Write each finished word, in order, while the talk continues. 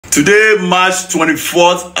Today, March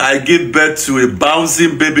 24th, I give birth to a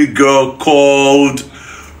bouncing baby girl called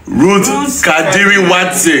Ruthkadiri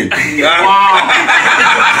Watson. Wow.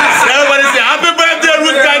 So everybody say, happy birthday,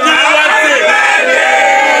 Ruthkadiri Watson.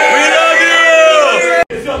 We love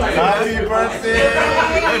you. Happy birthday.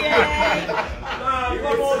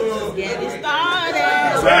 Get it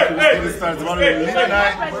started. Let's get it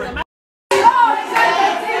started.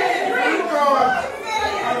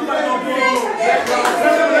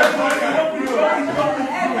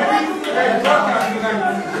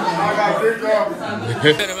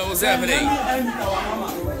 What's happening?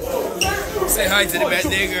 Say hi to the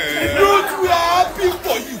Bday girl. Ruth, we are happy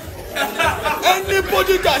for you.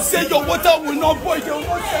 Anybody that say your water will not boil, they will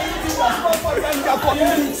not say anything that's not for them in their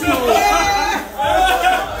community.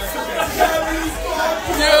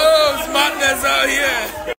 Yo, smartness out here.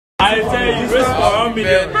 I tell you, this is for 1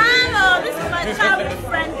 million. Hello, this is my childhood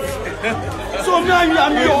friend. So now I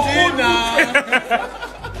am your own.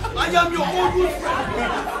 I am your own good friend.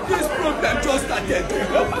 This problem just started.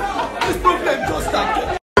 This problem just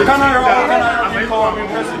started.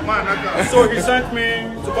 So he sent me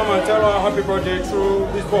to come and tell her happy birthday through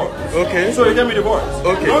this board. Okay. So he gave me the board.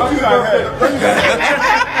 Okay.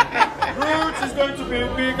 Ruth is going to be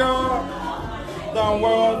bigger than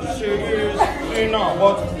what she is doing now,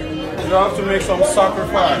 but you have to make some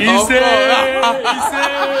sacrifice. He said.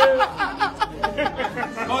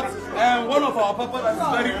 But one of our papa that is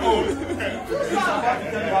very old is about to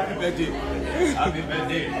tell you happy birthday. Happy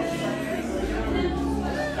birthday.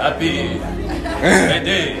 Happy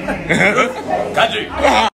birthday. Kadiri.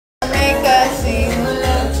 Make us sing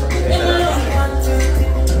love.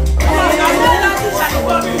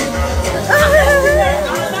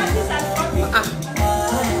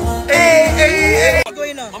 Hey.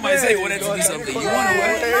 Mama said you wanted to do something. You want to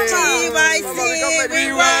what? We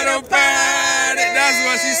want to party. That's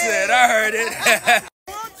what she said. I heard it.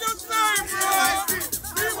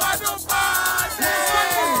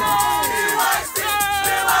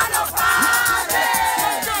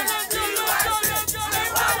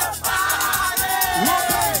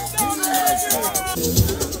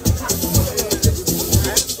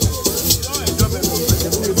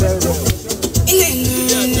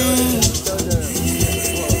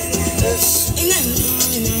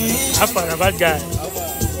 I'm a bad guy.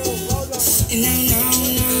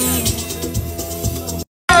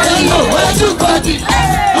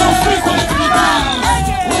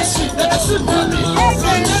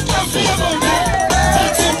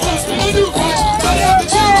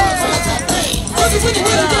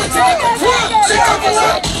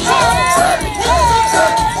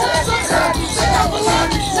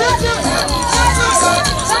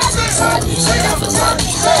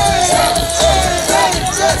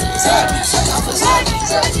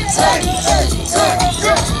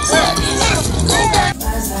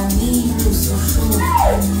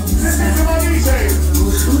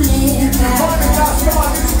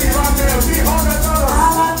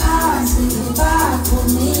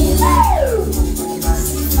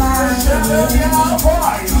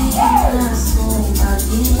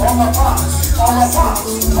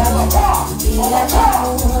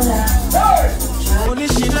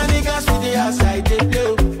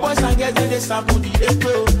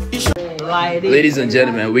 Ladies and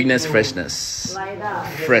gentlemen, weakness, freshness.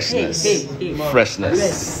 Freshness.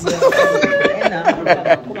 Freshness.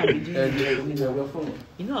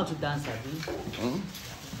 You know how to dance, Abi?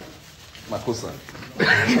 Makosa.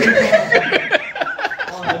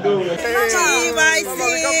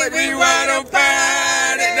 We want to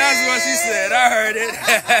party. That's what she said. I heard it.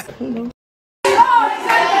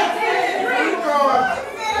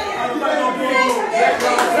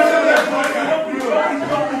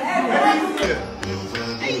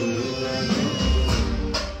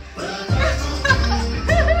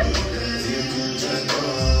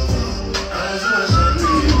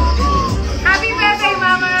 Happy birthday,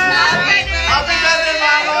 Mama. Happy birthday,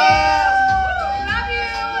 Mama.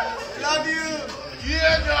 Love you.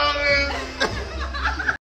 Yeah, darling.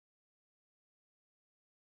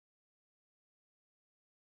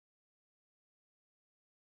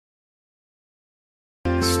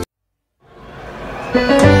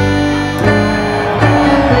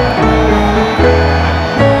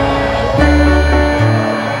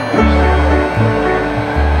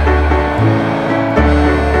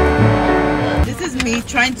 This is me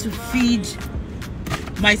trying to feed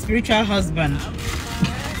my spiritual husband.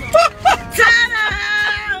 Ta-da!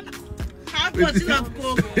 Half bottle of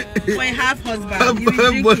Coke for a half husband. You will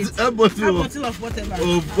drink it. Half bottle of whatever.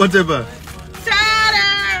 Of whatever.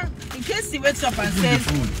 Ta-da! In case he wakes up and says,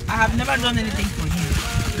 I have never done anything for him.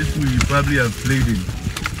 This food you probably have played in.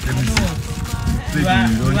 Let me see. You are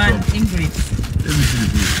an Ingrid. Let me see the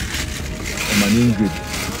food. I'm an Ingrid.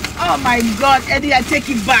 Oh my God, Eddie, I take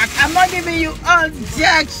it back. I'm not giving you all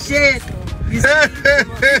jack shit.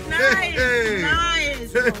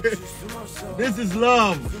 Nice. This is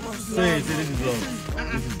love. Say, this is love.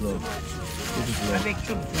 This is love. This is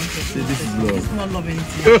love. Say, this is love. It's not love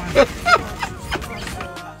anything.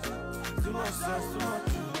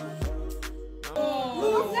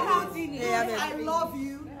 I love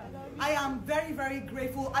you. I am very, very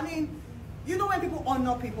grateful. I mean, you know when people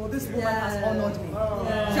honor people, this woman has honored me.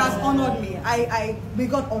 She has honored me. May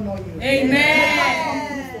God honor you.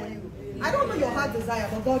 Amen. I don't know your heart desire,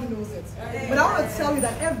 but God knows it. But I want to tell you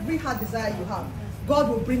that every heart desire you have, God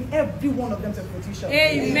will bring every one of them to fruition.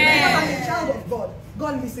 Amen. Because I'm a child of God.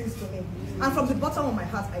 God listens to me. And from the bottom of my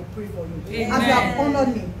heart, I pray for you. Amen. As you have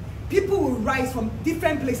honored me, people will rise from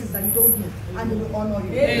different places that you don't know, and they will honor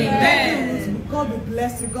you. Amen. God will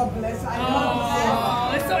bless you. God bless you. I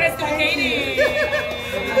love you. It's so educated.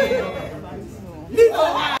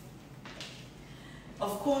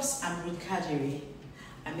 Of course, I'm Ruthkadiri.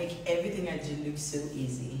 I make everything I do look so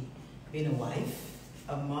easy. Being a wife,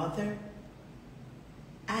 a mother,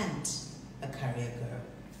 and a career girl.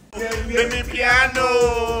 Baby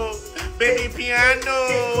piano, baby piano.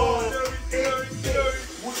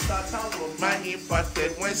 My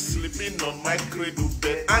imparted when sleeping on my cradle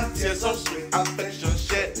bed, and tears of sweet affection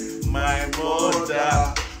shed. My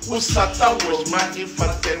mother, who sat and watched my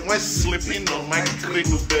infant when sleeping on my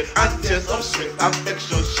cradle bed, and tears of sweet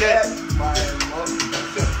affection shed. My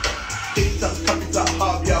mother.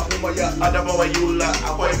 Adamawa Yula,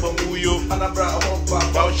 Akwa Bamuyo, Anabra,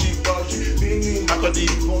 Bauchi, Akodi,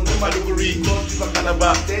 Maduguri,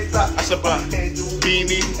 Anaba, Asaba,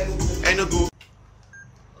 Bini, Enugu.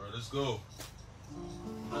 Alright, let's go.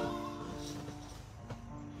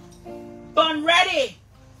 Born ready.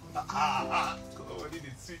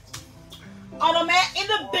 On a man in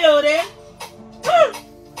the building.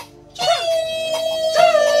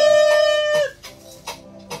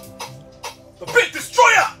 The big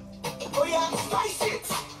destroyer! Oh yeah, slice it!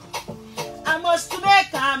 I must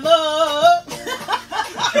make a move.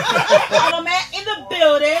 On a man in the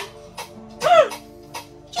building.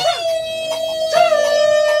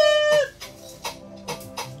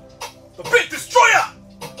 The big destroyer!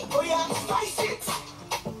 Oh yeah, slice it!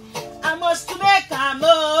 I must make a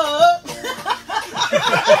move.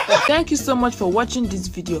 Thank you so much for watching this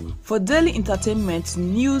video. For daily entertainment,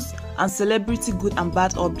 news and celebrity good and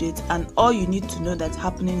bad updates and all you need to know that's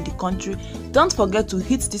happening in the country, don't forget to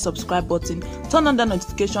hit the subscribe button, turn on the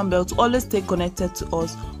notification bell to always stay connected to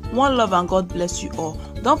us. One love and God bless you all.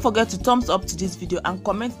 Don't forget to thumbs up to this video and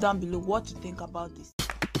comment down below what you think about this.